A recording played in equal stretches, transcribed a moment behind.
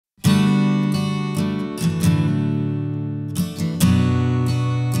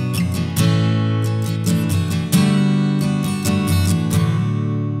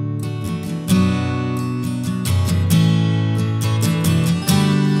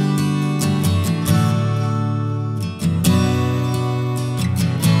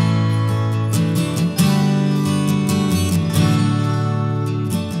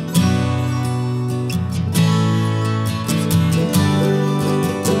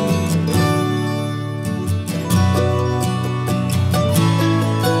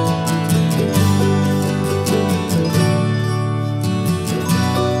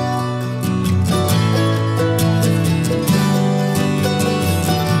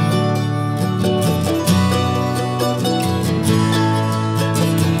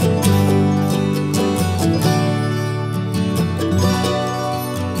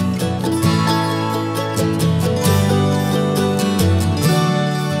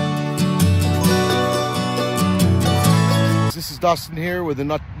Dustin here with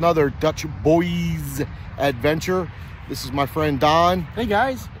another Dutch Boys adventure. This is my friend Don. Hey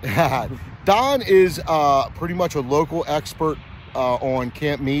guys. Don is pretty much a local expert on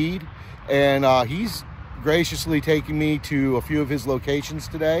Camp Meade, and he's graciously taking me to a few of his locations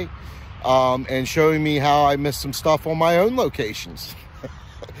today and showing me how I missed some stuff on my own locations.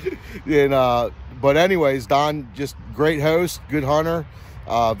 And but anyways, Don, just great host, good hunter,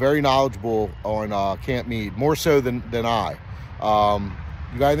 very knowledgeable on Camp Meade, more so than I.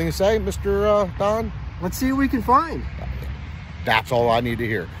 You got anything to say, Mr. Don? Let's see what we can find. That's all I need to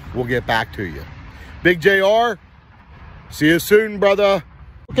hear. We'll get back to you. Big JR, see you soon, brother.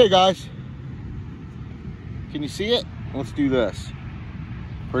 Okay, guys. Can you see it? Let's do this.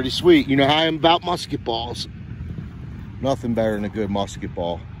 Pretty sweet. You know how I am about musket balls. Nothing better than a good musket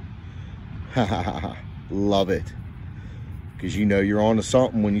ball. Love it. Because you know you're on to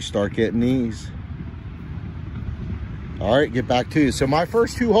something when you start getting these. All right, get back to you. So my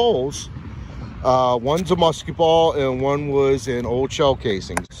first two holes, one's a musket ball and one was an old shell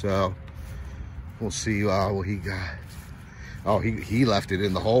casing. So we'll see what he got. Oh, he left it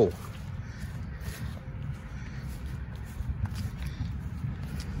in the hole.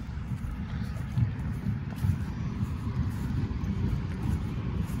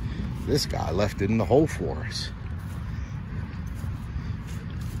 This guy left it in the hole for us.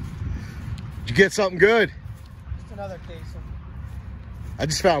 Did you get something good? Just another casing. I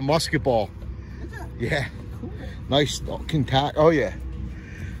just found a musket ball. Yeah. Cool. Nice contact. Oh yeah.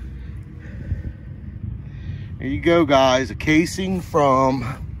 There you go, guys. A casing from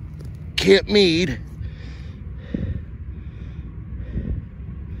Camp Meade.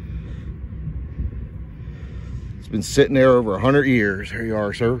 It's been sitting there over 100 years. Here you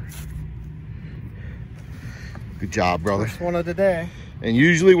are, sir. Good job, brother. First one of the day. And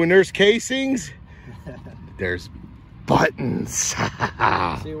usually when there's casings, there's buttons. See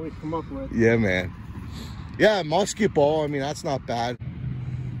what we come up with. Yeah, man. Yeah, musket ball. I mean, that's not bad.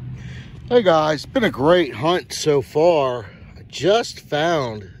 Hey guys, it's been a great hunt so far. I just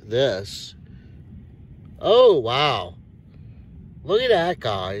found this. Oh, wow. Look at that,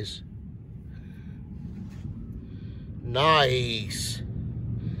 guys. Nice.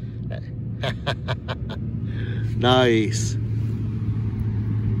 Nice.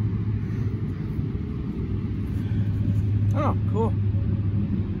 Oh, cool.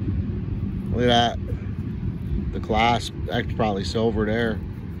 Look at that. The clasp, that's probably silver there.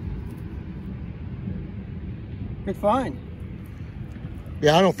 Good find.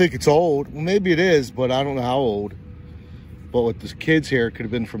 Yeah, I don't think it's old. Well, maybe it is, but I don't know how old. But with the kids here, it could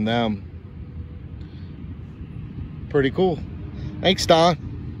have been from them. Pretty cool. Thanks, Don.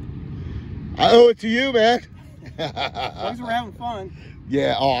 I owe it to you, man. As long as we're having fun.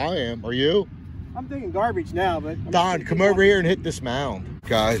 Yeah, oh, I am. Are you? I'm thinking garbage now, but... Don, come over here and hit this mound.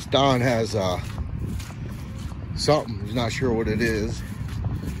 Guys, Don has something. He's not sure what it is.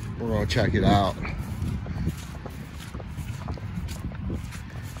 We're going to check it out.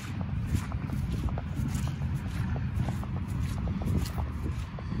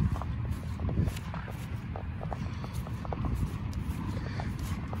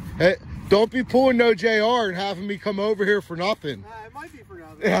 Hey, don't be pulling no JR and having me come over here for nothing. It might be for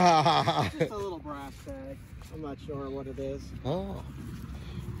nothing. It's just a little brass tag. I'm not sure what it is. Oh,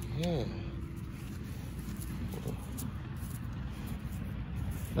 yeah.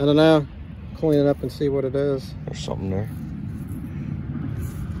 I don't know. Clean it up and see what it is. There's something there.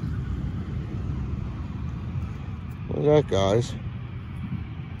 Look at that, guys.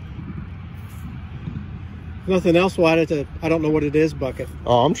 Nothing else. Why did it? I don't know what it is. Bucket.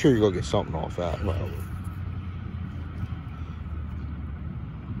 Oh, I'm sure you're gonna get something off that.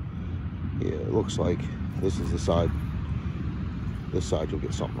 Yeah, it looks like this is the side. This side you'll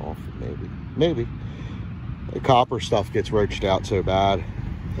get something off. Maybe. The copper stuff gets roached out so bad.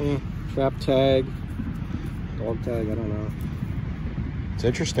 Trap tag, dog tag. I don't know. It's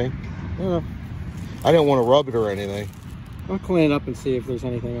interesting. Yeah. I didn't want to rub it or anything. I'll clean it up and see if there's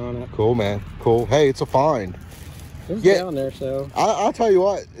anything on it. Cool, man. Cool. Hey, it's a find. It's down there, so. I'll tell you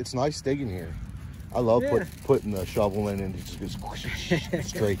what, it's nice digging here. I love putting the shovel in and it just goes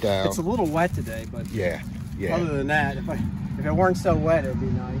straight down. It's a little wet today, but yeah. Other than that, if it weren't so wet, it'd be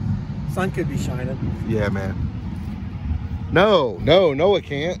nice. Sun could be shining. Yeah, man. No, it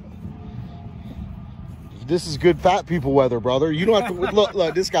can't. This is good fat people weather, brother. You don't have to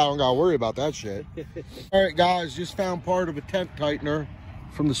look. This guy don't gotta worry about that shit. All right, guys, just found part of a tent tightener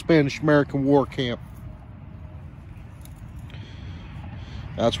from the Spanish-American War camp.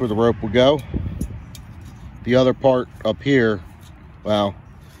 That's where the rope will go. The other part up here, well,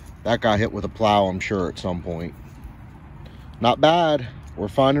 that got hit with a plow, I'm sure, at some point. Not bad. We're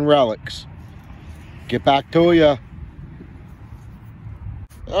finding relics. Get back to ya.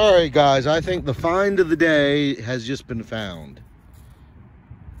 All right, guys, I think the find of the day has just been found.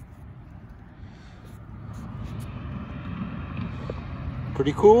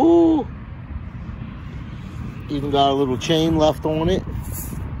 Pretty cool. Even got a little chain left on it.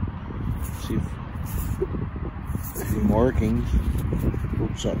 See a few markings.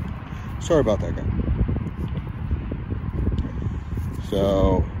 Oops, sorry about that, guy.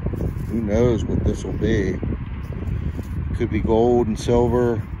 So, who knows what this will be? Could be gold and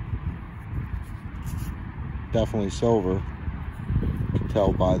silver. Definitely silver. You can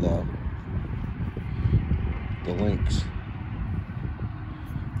tell by the links.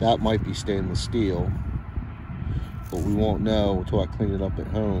 That might be stainless steel, but we won't know until I clean it up at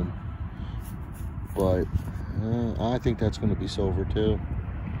home. But I think that's going to be silver too.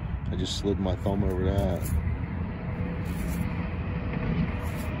 I just slid my thumb over that.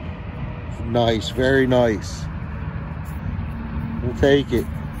 Nice, very nice. We'll take it.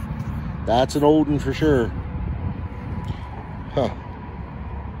 That's an old one for sure. Huh.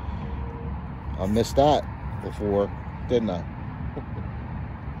 I missed that before, didn't I?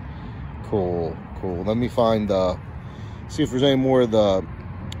 Cool, cool. Let me find see if there's any more of the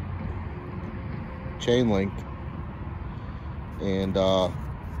chain link. And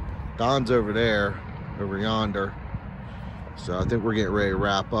Don's over there, over yonder. So I think we're getting ready to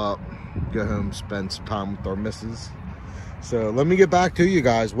wrap up. Go home, spend some time with our missus. So let me get back to you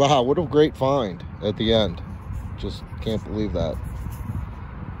guys. Wow, what a great find at the end. Just can't believe that.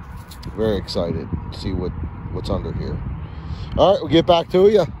 Very excited to see what's under here. All right, we'll get back to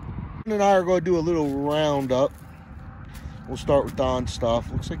you. Don and I are going to do a little roundup. We'll start with Don's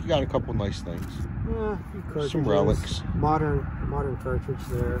stuff. Looks like you got a couple nice things. Some relics. Modern cartridge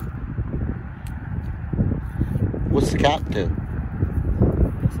there. What's the cap to?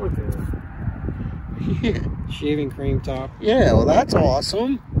 It's like a shaving cream top. Yeah, well that's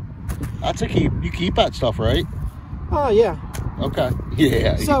awesome. That's a keep. You keep that stuff, right? Oh yeah. Okay.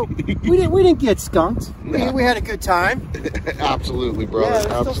 Yeah. So we didn't get skunked. No. We had a good time. Absolutely, brother. Yeah,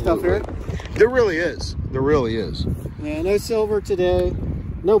 there's absolutely. still stuff here. There really is. There really is. Yeah, no silver today.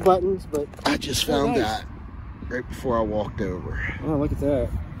 No buttons, but I just found nice. that right before I walked over. Oh, look at that.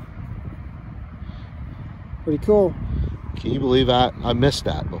 Pretty cool. Can you believe that? I missed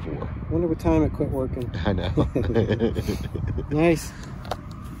that before. Wonder what time it quit working. I know. Nice.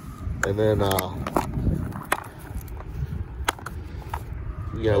 And then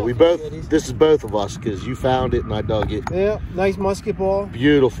yeah, we both, this is both of us because you found it and I dug it. Yeah, nice musket ball.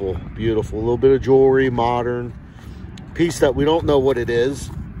 Beautiful, beautiful. A little bit of jewelry, modern. Piece that we don't know what it is.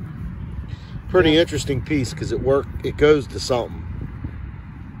 Pretty interesting piece because it goes to something.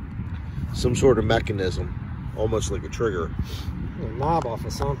 Some sort of mechanism. Almost like a trigger. A knob off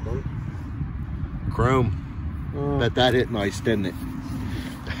of something. Chrome. Bet that hit nice, didn't it?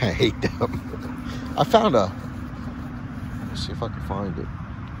 I hate them. I found let's see if I can find it.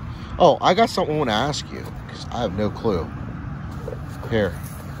 Oh, I got something I want to ask you because I have no clue. Here.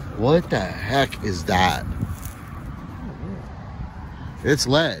 What the heck is that? It's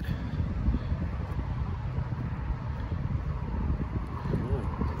lead.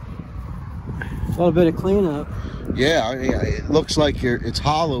 A little bit of cleanup. Yeah, I mean, it looks like it's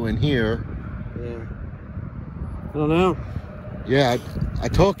hollow in here. Yeah. I don't know. Yeah, I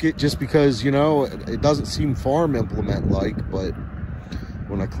took it just because, you know, it doesn't seem farm implement like, but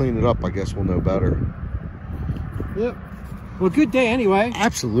when I clean it up, I guess we'll know better. Yep. Well, good day anyway.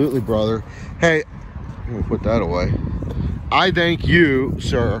 Absolutely, brother. Hey, I'm gonna put that away. I thank you,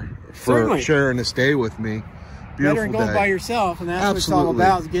 sir, for Certainly. sharing this day with me. Beautiful Better than going day. by yourself, and that's Absolutely. what it's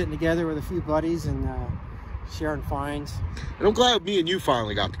all about, is getting together with a few buddies and sharing finds. And I'm glad me and you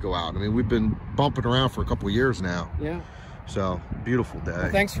finally got to go out. I mean, we've been bumping around for a couple of years now. Yeah. So, beautiful day. Well,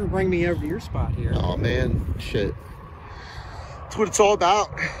 thanks for bringing me over to your spot here. Oh, man. Shit. That's what it's all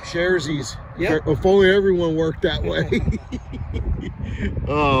about. Sharesies. Yep. If only everyone worked that way.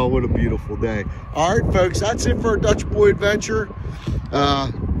 Oh, what a beautiful day. All right, folks. That's it for our Dutch Boy adventure.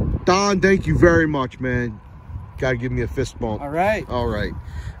 Don, thank you very much, man. Got to give me a fist bump. All right. All right.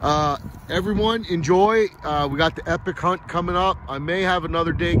 Everyone, enjoy. We got the epic hunt coming up. I may have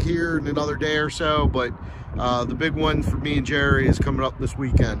another dig here in another day or so, but the big one for me and Jerry is coming up this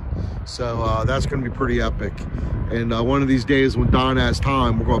weekend. So that's going to be pretty epic. And one of these days when Don has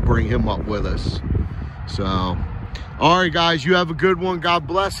time, we're going to bring him up with us. So, all right, guys, you have a good one. God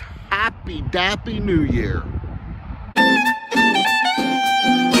bless. Happy Dappy New Year.